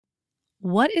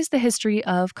What is the history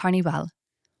of Carnival?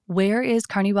 Where is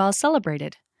Carnival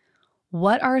celebrated?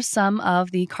 What are some of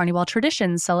the Carnival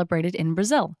traditions celebrated in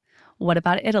Brazil? What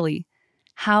about Italy?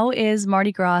 How is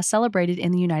Mardi Gras celebrated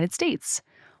in the United States?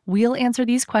 We'll answer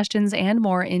these questions and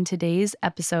more in today's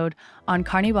episode on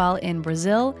Carnival in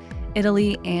Brazil,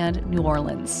 Italy, and New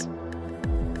Orleans.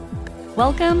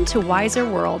 Welcome to Wiser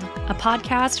World, a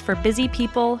podcast for busy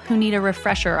people who need a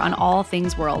refresher on all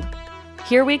things world.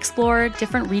 Here we explore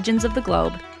different regions of the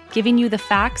globe, giving you the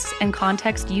facts and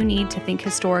context you need to think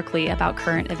historically about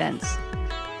current events.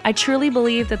 I truly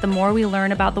believe that the more we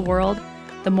learn about the world,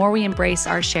 the more we embrace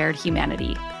our shared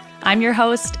humanity. I'm your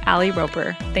host, Allie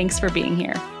Roper. Thanks for being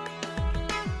here.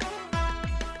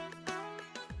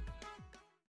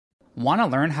 Want to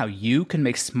learn how you can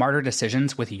make smarter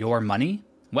decisions with your money?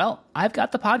 Well, I've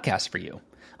got the podcast for you.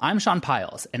 I'm Sean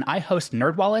Piles, and I host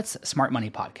NerdWallet's Smart Money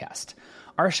Podcast.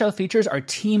 Our show features our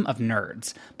team of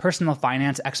nerds, personal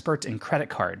finance experts in credit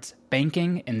cards,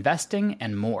 banking, investing,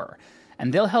 and more.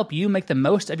 And they'll help you make the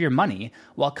most of your money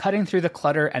while cutting through the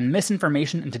clutter and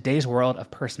misinformation in today's world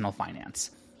of personal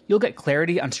finance. You'll get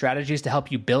clarity on strategies to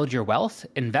help you build your wealth,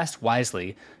 invest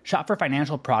wisely, shop for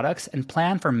financial products, and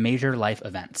plan for major life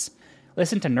events.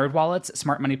 Listen to NerdWallet's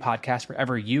Smart Money Podcast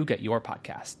wherever you get your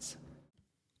podcasts.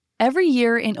 Every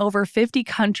year in over 50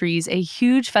 countries, a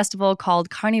huge festival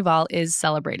called Carnival is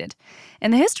celebrated.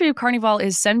 And the history of Carnival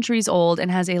is centuries old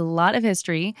and has a lot of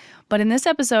history, but in this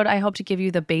episode, I hope to give you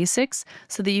the basics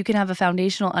so that you can have a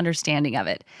foundational understanding of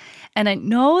it. And I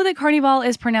know that Carnival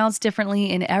is pronounced differently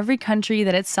in every country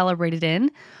that it's celebrated in,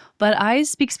 but I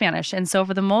speak Spanish, and so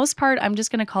for the most part, I'm just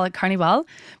going to call it Carnival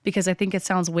because I think it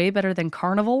sounds way better than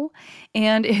Carnival,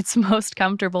 and it's most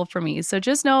comfortable for me. So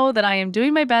just know that I am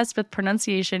doing my best with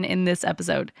pronunciation in this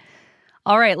episode.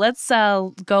 All right, let's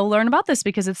go learn about this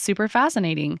because it's super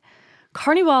fascinating.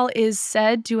 Carnival is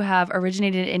said to have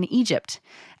originated in Egypt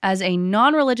as a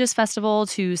non-religious festival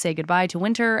to say goodbye to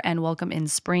winter and welcome in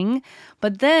spring.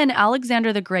 But then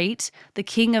Alexander the Great, the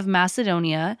king of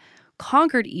Macedonia,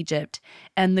 conquered Egypt,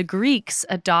 and the Greeks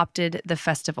adopted the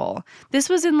festival. This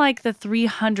was in like the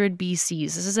 300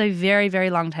 BCs. This is a very, very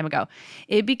long time ago.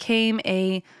 It became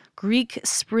a Greek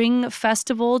spring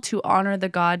festival to honor the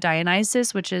god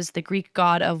Dionysus, which is the Greek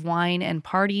god of wine and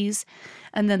parties.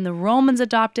 And then the Romans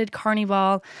adopted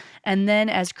Carnival. And then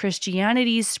as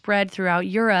Christianity spread throughout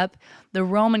Europe, the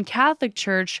Roman Catholic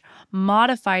Church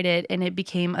modified it and it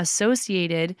became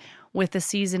associated with the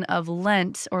season of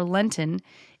Lent or Lenten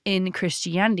in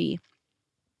Christianity.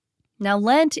 Now,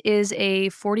 Lent is a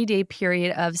 40-day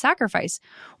period of sacrifice,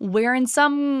 wherein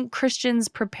some Christians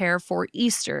prepare for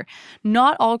Easter.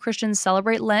 Not all Christians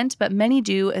celebrate Lent, but many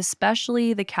do,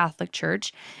 especially the Catholic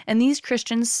Church. And these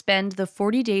Christians spend the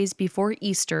 40 days before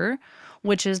Easter,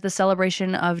 which is the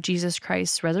celebration of Jesus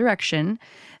Christ's resurrection.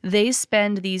 They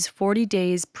spend these 40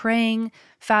 days praying,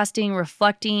 fasting,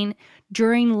 reflecting.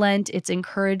 During Lent, it's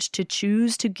encouraged to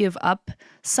choose to give up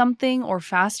something or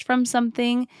fast from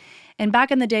something. And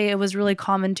back in the day, it was really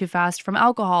common to fast from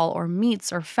alcohol or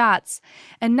meats or fats.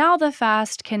 And now the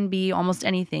fast can be almost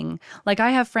anything. Like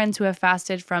I have friends who have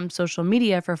fasted from social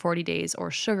media for 40 days or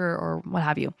sugar or what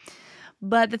have you.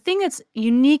 But the thing that's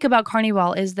unique about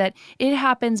Carnival is that it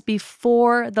happens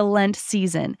before the Lent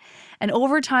season. And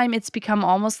over time, it's become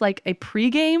almost like a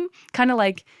pregame, kind of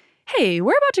like, hey,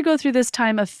 we're about to go through this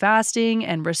time of fasting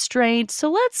and restraint,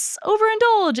 so let's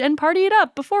overindulge and party it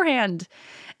up beforehand.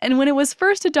 And when it was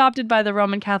first adopted by the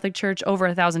Roman Catholic Church over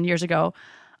 1,000 years ago,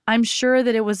 I'm sure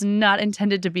that it was not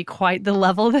intended to be quite the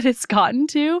level that it's gotten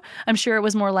to. I'm sure it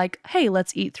was more like, hey,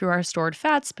 let's eat through our stored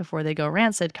fats before they go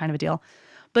rancid kind of a deal.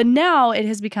 But now it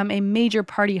has become a major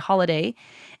party holiday,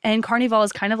 and Carnival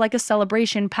is kind of like a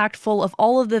celebration packed full of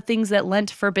all of the things that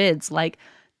Lent forbids, like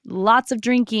lots of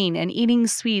drinking and eating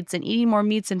sweets and eating more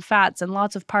meats and fats and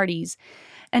lots of parties.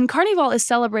 And Carnival is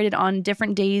celebrated on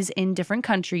different days in different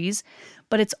countries,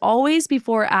 but it's always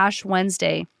before Ash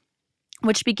Wednesday,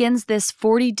 which begins this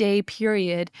 40-day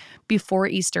period before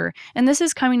Easter. And this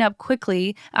is coming up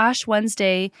quickly. Ash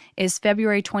Wednesday is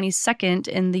February 22nd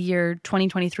in the year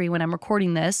 2023 when I'm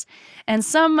recording this. And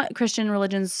some Christian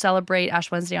religions celebrate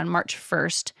Ash Wednesday on March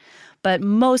 1st, but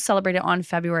most celebrate it on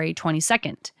February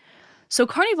 22nd. So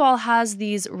Carnival has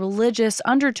these religious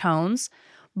undertones,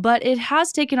 but it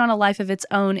has taken on a life of its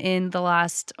own in the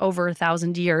last over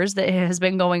 1,000 years that it has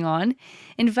been going on.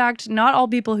 In fact, not all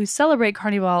people who celebrate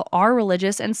Carnival are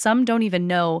religious, and some don't even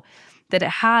know that it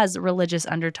has religious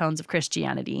undertones of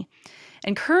Christianity.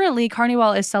 And currently,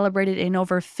 Carnival is celebrated in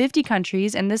over 50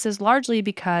 countries, and this is largely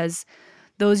because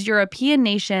those European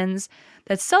nations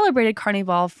that celebrated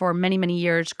Carnival for many, many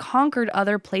years conquered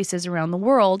other places around the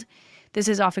world This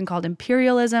is often called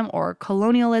imperialism or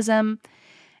colonialism.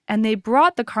 And they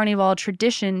brought the Carnival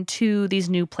tradition to these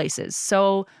new places.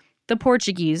 So the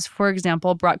Portuguese, for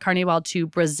example, brought Carnival to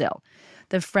Brazil.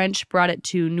 The French brought it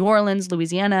to New Orleans,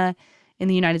 Louisiana, in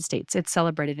the United States. It's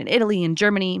celebrated in Italy and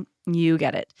Germany. You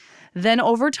get it. Then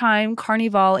over time,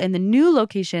 Carnival in the new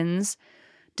locations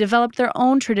developed their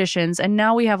own traditions, and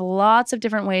now we have lots of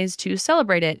different ways to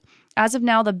celebrate it. As of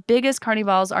now, the biggest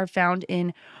carnivals are found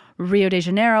in Rio de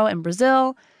Janeiro in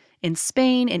Brazil, in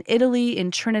Spain, in Italy,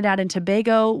 in Trinidad and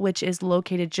Tobago, which is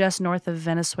located just north of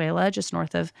Venezuela, just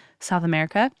north of South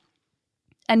America,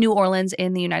 and New Orleans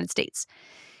in the United States.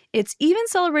 It's even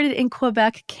celebrated in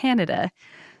Quebec, Canada.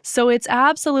 So it's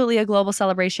absolutely a global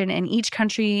celebration, and each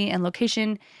country and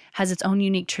location has its own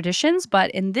unique traditions. But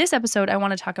in this episode, I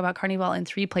want to talk about Carnival in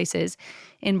 3 places: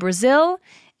 in Brazil,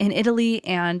 in Italy,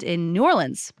 and in New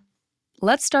Orleans.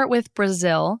 Let's start with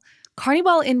Brazil.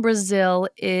 Carnival in Brazil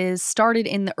is started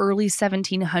in the early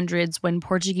 1700s when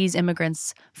Portuguese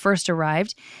immigrants first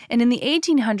arrived. And in the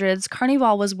 1800s,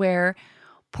 Carnival was where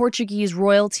Portuguese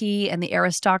royalty and the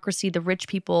aristocracy, the rich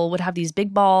people, would have these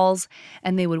big balls,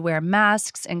 and they would wear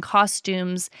masks and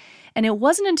costumes. And it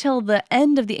wasn't until the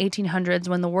end of the 1800s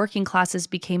when the working classes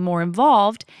became more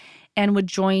involved and would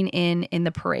join in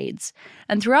the parades.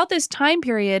 And throughout this time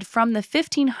period, from the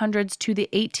 1500s to the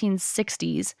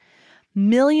 1860s,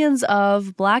 millions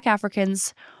of Black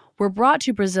Africans were brought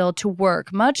to Brazil to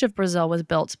work. Much of Brazil was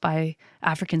built by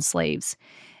African slaves.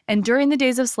 And during the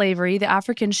days of slavery, the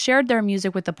Africans shared their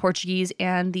music with the Portuguese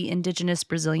and the indigenous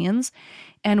Brazilians.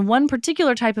 And one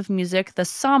particular type of music, the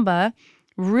samba,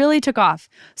 really took off.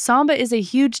 Samba is a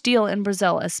huge deal in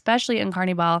Brazil, especially in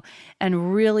Carnival,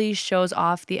 and really shows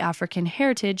off the African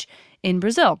heritage in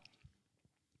Brazil.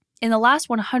 In the last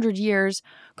 100 years,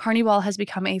 Carnival has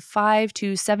become a 5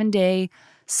 to 7 day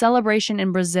celebration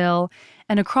in Brazil.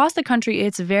 And across the country,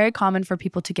 it's very common for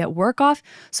people to get work off.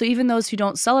 So even those who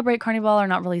don't celebrate Carnival are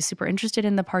not really super interested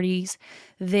in the parties.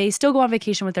 They still go on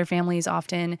vacation with their families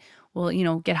often,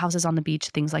 will, get houses on the beach,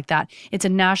 things like that. It's a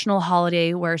national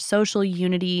holiday where social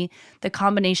unity, the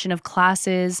combination of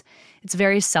classes, it's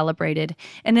very celebrated.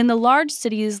 And in the large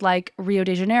cities like Rio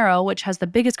de Janeiro, which has the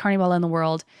biggest carnival in the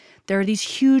world, there are these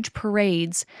huge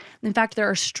parades. In fact, there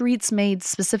are streets made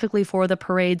specifically for the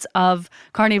parades of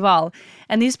Carnival.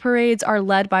 And these parades are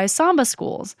led by samba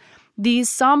schools. These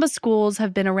samba schools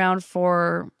have been around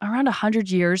for around 100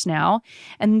 years now,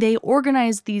 and they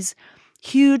organize these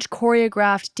huge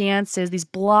choreographed dances, these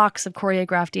blocks of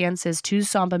choreographed dances to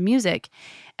samba music.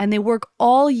 And they work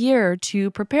all year to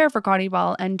prepare for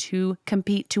Carnival and to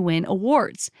compete to win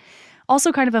awards.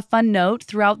 Also, kind of a fun note,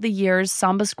 throughout the years,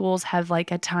 samba schools have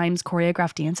at times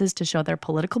choreographed dances to show their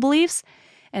political beliefs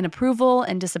and approval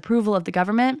and disapproval of the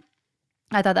government.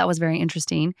 I thought that was very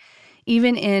interesting.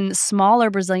 Even in smaller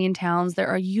Brazilian towns, there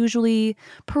are usually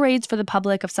parades for the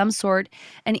public of some sort.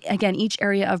 And again, each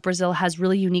area of Brazil has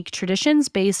really unique traditions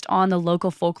based on the local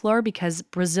folklore because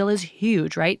Brazil is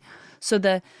huge, right? So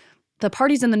the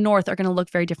parties in the north are going to look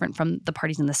very different from the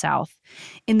parties in the south.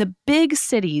 In the big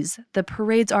cities, the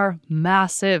parades are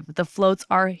massive. The floats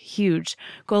are huge.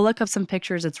 Go look up some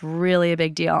pictures. It's really a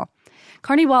big deal.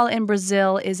 Carnival in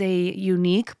Brazil is a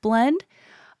unique blend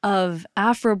of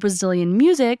Afro-Brazilian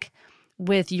music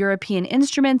with European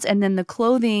instruments, and then the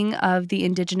clothing of the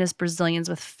indigenous Brazilians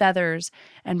with feathers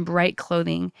and bright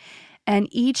clothing. And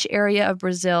each area of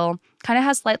Brazil kind of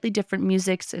has slightly different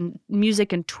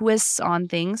music and twists on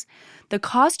things. The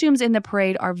costumes in the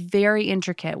parade are very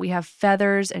intricate. We have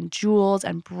feathers and jewels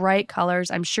and bright colors.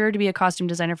 I'm sure to be a costume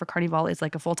designer for Carnival is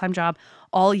like a full-time job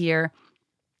all year.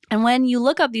 And when you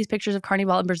look up these pictures of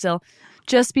Carnival in Brazil,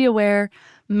 just be aware,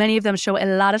 many of them show a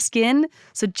lot of skin.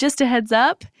 So just a heads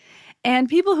up. And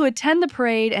people who attend the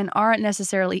parade and aren't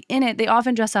necessarily in it, they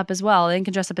often dress up as well. They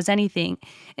can dress up as anything.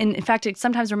 And in fact, it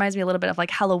sometimes reminds me a little bit of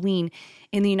Halloween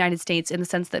in the United States in the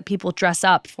sense that people dress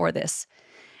up for this.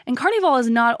 And Carnival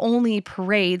is not only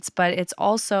parades, but it's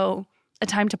also a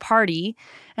time to party.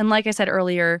 And like I said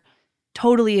earlier,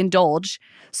 totally indulge.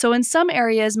 So in some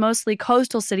areas, mostly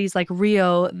coastal cities like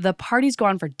Rio, the parties go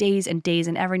on for days and days,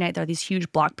 and every night there are these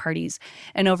huge block parties.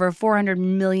 And over 400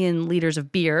 million liters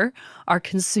of beer are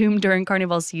consumed during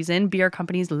Carnival season. Beer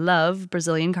companies love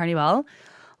Brazilian Carnival.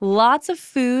 Lots of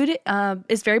food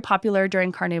is very popular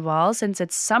during Carnival since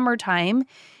it's summertime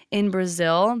in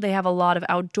Brazil. They have a lot of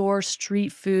outdoor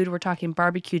street food. We're talking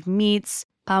barbecued meats,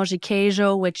 pão de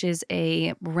queijo, which is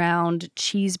a round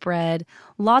cheese bread.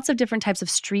 Lots of different types of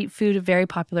street food, very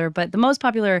popular, but the most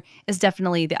popular is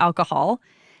definitely the alcohol.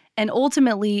 And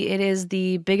ultimately, it is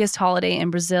the biggest holiday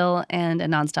in Brazil and a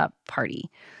nonstop party.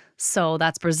 So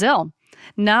that's Brazil.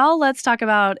 Now let's talk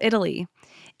about Italy.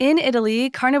 In Italy,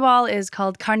 Carnival is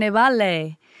called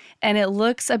Carnevale, and it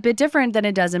looks a bit different than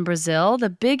it does in Brazil. The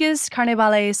biggest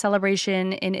Carnevale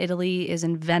celebration in Italy is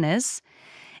in Venice,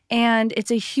 and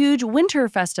it's a huge winter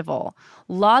festival.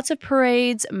 Lots of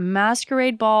parades,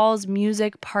 masquerade balls,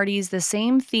 music, parties. The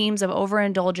same themes of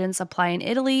overindulgence apply in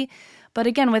Italy, but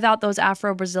again, without those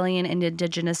Afro-Brazilian and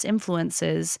indigenous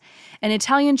influences. And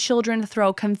Italian children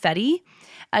throw confetti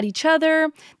at each other.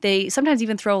 They sometimes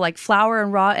even throw like flour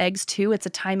and raw eggs too. It's a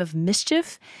time of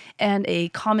mischief. And a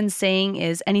common saying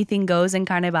is anything goes in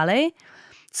Carnevale.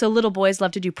 So little boys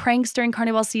love to do pranks during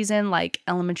Carnival season, like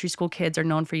elementary school kids are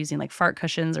known for using like fart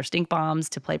cushions or stink bombs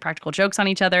to play practical jokes on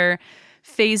each other.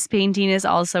 Face painting is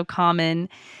also common.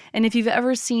 And if you've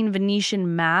ever seen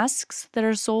Venetian masks that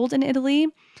are sold in Italy,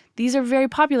 these are very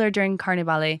popular during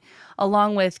Carnevale,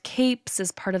 along with capes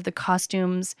as part of the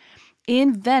costumes.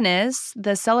 In Venice,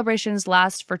 the celebrations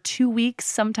last for 2 weeks,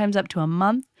 sometimes up to a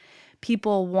month.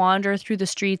 People wander through the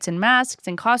streets in masks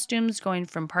and costumes, going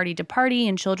from party to party,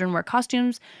 and children wear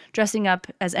costumes, dressing up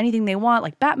as anything they want,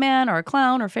 like Batman or a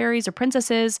clown or fairies or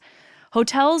princesses.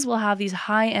 Hotels will have these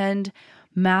high-end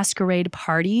masquerade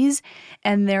parties,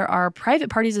 and there are private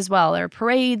parties as well. There are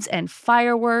parades and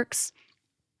fireworks.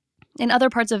 In other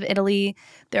parts of Italy,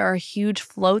 there are huge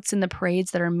floats in the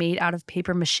parades that are made out of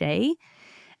paper mache.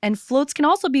 And floats can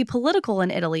also be political in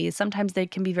Italy. Sometimes they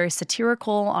can be very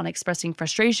satirical on expressing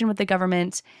frustration with the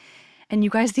government. And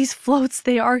you guys, these floats,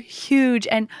 they are huge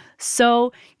and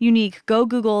so unique. Go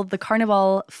Google the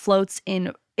Carnival floats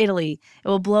in Italy. It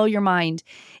will blow your mind.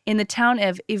 In the town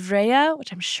of Ivrea,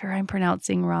 which I'm sure I'm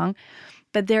pronouncing wrong,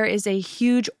 but there is a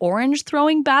huge orange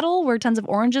throwing battle where tons of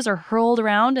oranges are hurled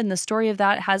around, and the story of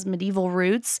that has medieval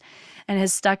roots and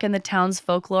has stuck in the town's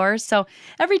folklore. So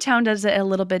every town does it a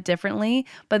little bit differently,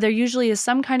 but there usually is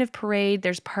some kind of parade,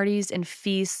 there's parties and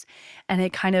feasts, and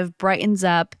it kind of brightens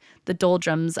up the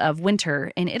doldrums of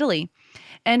winter in Italy.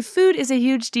 And food is a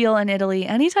huge deal in Italy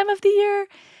any time of the year,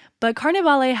 but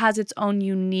Carnevale has its own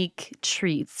unique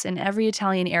treats, and every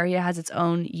Italian area has its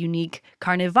own unique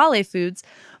Carnevale foods.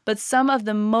 But some of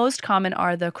the most common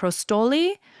are the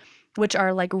crostoli, which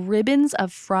are like ribbons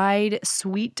of fried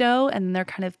sweet dough, and they're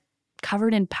kind of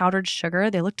covered in powdered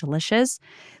sugar. They look delicious.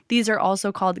 These are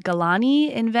also called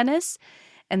galani in Venice,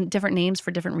 and different names for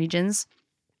different regions.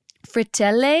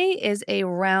 Frittelle is a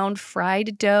round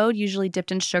fried dough, usually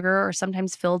dipped in sugar or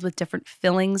sometimes filled with different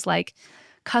fillings like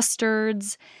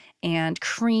custards and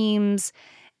creams.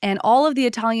 And all of the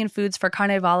Italian foods for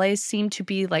Carnevale seem to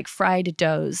be like fried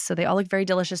doughs. So they all look very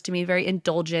delicious to me, very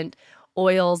indulgent.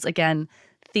 Oils, again,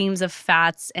 themes of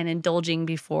fats and indulging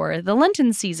before the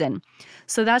Lenten season.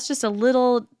 So that's just a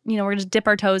little, we're going to dip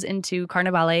our toes into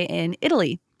Carnevale in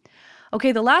Italy.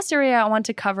 Okay, the last area I want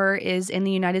to cover is in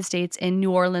the United States in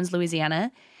New Orleans,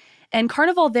 Louisiana. And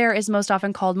Carnival there is most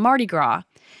often called Mardi Gras.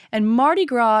 And Mardi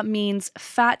Gras means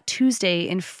Fat Tuesday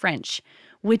in French,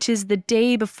 which is the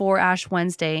day before Ash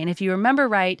Wednesday. And if you remember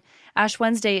right, Ash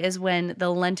Wednesday is when the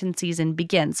Lenten season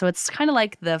begins. So it's kind of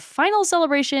like the final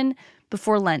celebration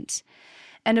before Lent.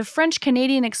 And a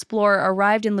French-Canadian explorer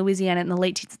arrived in Louisiana in the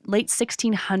late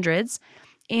 1600s.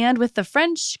 And with the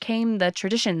French came the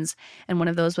traditions, and one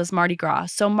of those was Mardi Gras.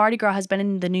 So Mardi Gras has been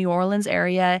in the New Orleans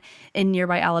area in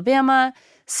nearby Alabama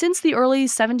since the early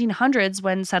 1700s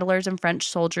when settlers and French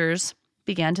soldiers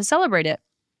began to celebrate it.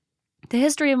 The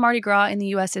history of Mardi Gras in the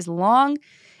U.S. is long.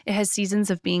 It has seasons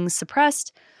of being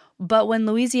suppressed. But when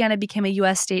Louisiana became a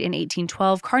U.S. state in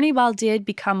 1812, Carnival did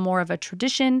become more of a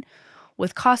tradition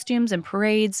with costumes and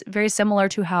parades, very similar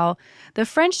to how the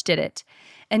French did it.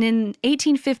 And in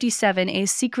 1857, a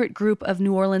secret group of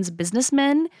New Orleans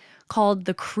businessmen called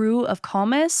the Crew of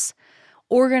Commerce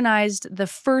organized the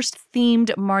first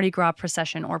themed Mardi Gras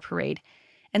procession or parade.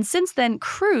 And since then,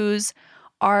 crews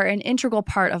are an integral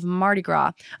part of Mardi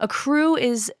Gras. A crew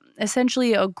is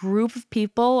essentially a group of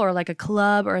people or like a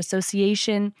club or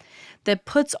association that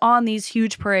puts on these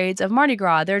huge parades of Mardi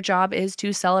Gras. Their job is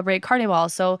to celebrate Carnival.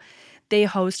 So they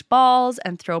host balls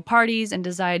and throw parties and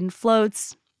design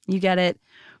floats. You get it.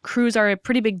 Crews are a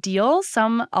pretty big deal.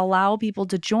 Some allow people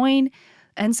to join,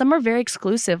 and some are very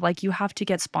exclusive, like you have to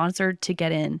get sponsored to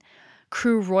get in.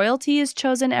 Crew royalty is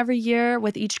chosen every year,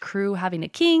 with each crew having a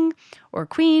king or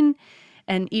queen,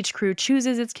 and each crew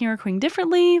chooses its king or queen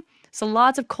differently. So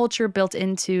lots of culture built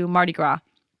into Mardi Gras.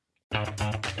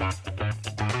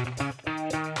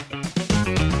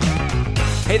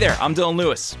 Hey there, I'm Dylan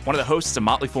Lewis, one of the hosts of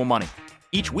Motley Fool Money.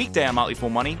 Each weekday on Motley Fool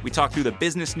Money, we talk through the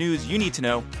business news you need to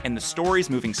know and the stories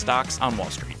moving stocks on Wall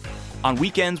Street. On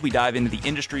weekends, we dive into the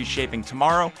industries shaping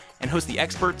tomorrow and host the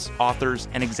experts, authors,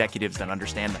 and executives that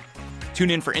understand them. Tune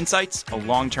in for insights, a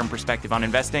long-term perspective on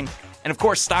investing, and of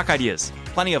course, stock ideas.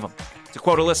 Plenty of them. To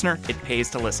quote a listener, it pays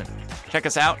to listen. Check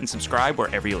us out and subscribe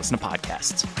wherever you listen to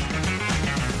podcasts.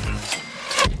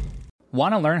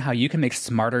 Want to learn how you can make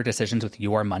smarter decisions with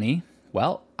your money?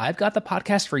 Well, I've got the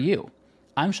podcast for you.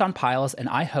 I'm Sean Piles, and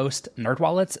I host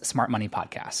NerdWallet's Smart Money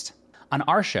Podcast. On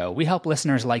our show, we help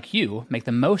listeners like you make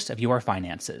the most of your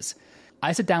finances.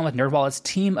 I sit down with NerdWallet's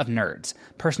team of nerds,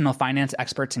 personal finance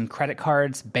experts in credit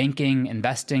cards, banking,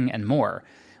 investing, and more.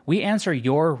 We answer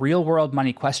your real-world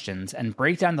money questions and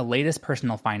break down the latest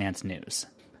personal finance news.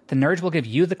 The nerds will give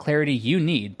you the clarity you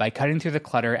need by cutting through the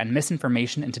clutter and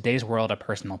misinformation in today's world of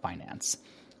personal finance.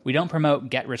 We don't promote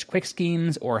get-rich-quick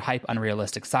schemes or hype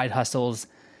unrealistic side hustles.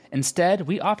 Instead,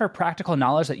 we offer practical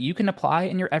knowledge that you can apply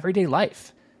in your everyday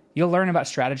life. You'll learn about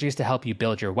strategies to help you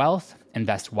build your wealth,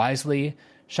 invest wisely,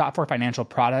 shop for financial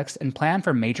products, and plan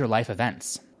for major life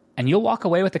events. And you'll walk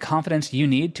away with the confidence you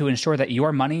need to ensure that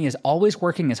your money is always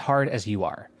working as hard as you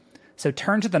are. So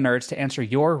turn to the nerds to answer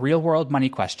your real-world money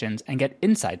questions and get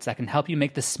insights that can help you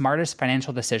make the smartest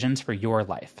financial decisions for your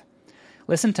life.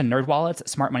 Listen to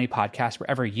NerdWallet's Smart Money Podcast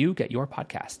wherever you get your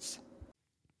podcasts.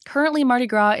 Currently, Mardi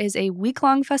Gras is a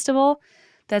week-long festival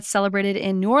that's celebrated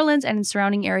in New Orleans and in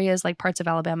surrounding areas like parts of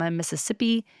Alabama and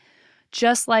Mississippi.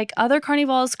 Just like other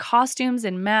carnivals, costumes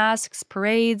and masks,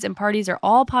 parades and parties are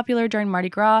all popular during Mardi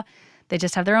Gras. They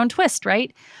just have their own twist,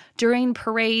 right? During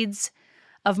parades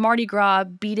of Mardi Gras,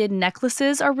 beaded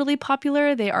necklaces are really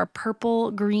popular. They are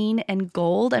purple, green, and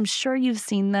gold. I'm sure you've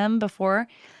seen them before.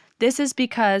 This is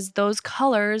because those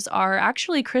colors are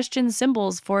actually Christian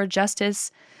symbols for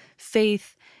justice,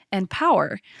 faith, and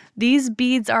power. These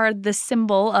beads are the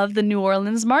symbol of the New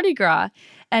Orleans Mardi Gras.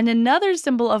 And another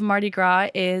symbol of Mardi Gras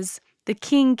is the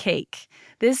king cake.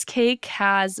 This cake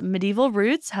has medieval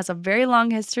roots, has a very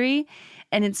long history,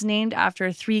 and it's named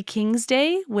after Three Kings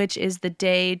Day, which is the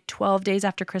day 12 days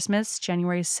after Christmas,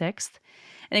 January 6th.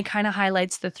 And it kind of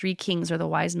highlights the three kings, or the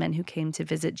wise men who came to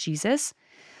visit Jesus.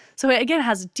 So it, again,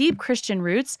 has deep Christian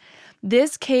roots.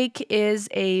 This cake is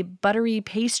a buttery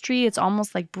pastry. It's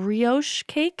almost like brioche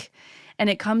cake, and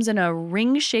it comes in a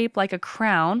ring shape like a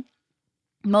crown.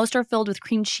 Most are filled with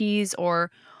cream cheese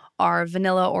or are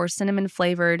vanilla or cinnamon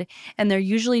flavored, and they're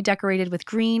usually decorated with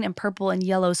green and purple and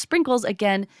yellow sprinkles.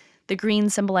 Again, the green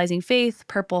symbolizing faith,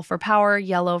 purple for power,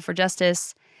 yellow for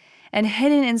justice. And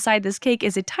hidden inside this cake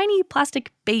is a tiny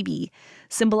plastic baby,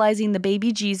 symbolizing the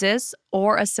baby Jesus,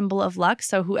 or a symbol of luck.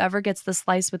 So whoever gets the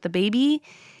slice with the baby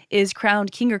is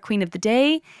crowned king or queen of the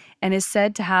day and is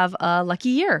said to have a lucky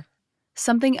year.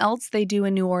 Something else they do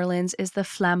in New Orleans is the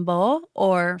flambeau,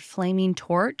 or flaming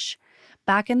torch.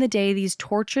 Back in the day, these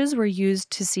torches were used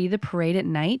to see the parade at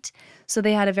night, so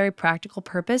they had a very practical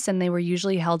purpose, and they were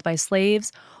usually held by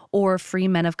slaves or free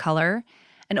men of color.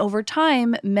 And over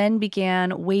time, men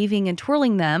began waving and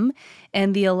twirling them,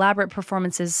 and the elaborate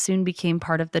performances soon became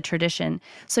part of the tradition.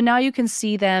 So now you can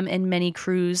see them in many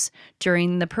crews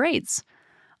during the parades.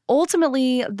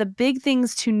 Ultimately, the big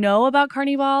things to know about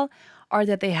Carnival are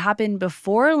that they happen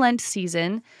before Lent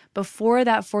season, before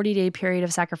that 40-day period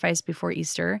of sacrifice before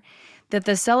Easter, that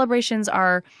the celebrations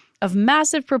are of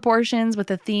massive proportions, with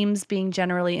the themes being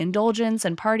generally indulgence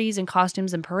and parties and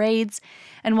costumes and parades.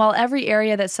 And while every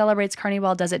area that celebrates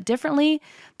Carnival does it differently,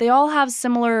 they all have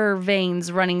similar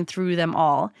veins running through them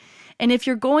all. And if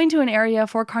you're going to an area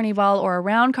for Carnival or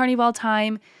around Carnival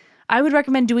time, I would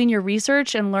recommend doing your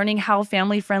research and learning how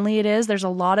family-friendly it is. There's a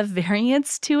lot of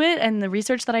variance to it, and the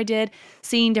research that I did,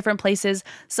 seeing different places,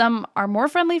 some are more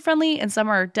family-friendly and some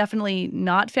are definitely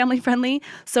not family-friendly.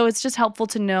 So it's just helpful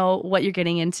to know what you're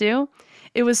getting into.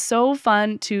 It was so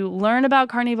fun to learn about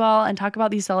Carnival and talk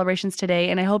about these celebrations today,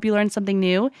 and I hope you learned something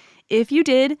new. If you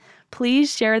did,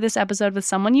 please share this episode with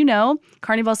someone you know.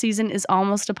 Carnival season is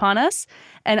almost upon us,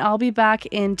 and I'll be back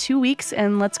in 2 weeks,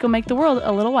 and let's go make the world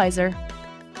a little wiser.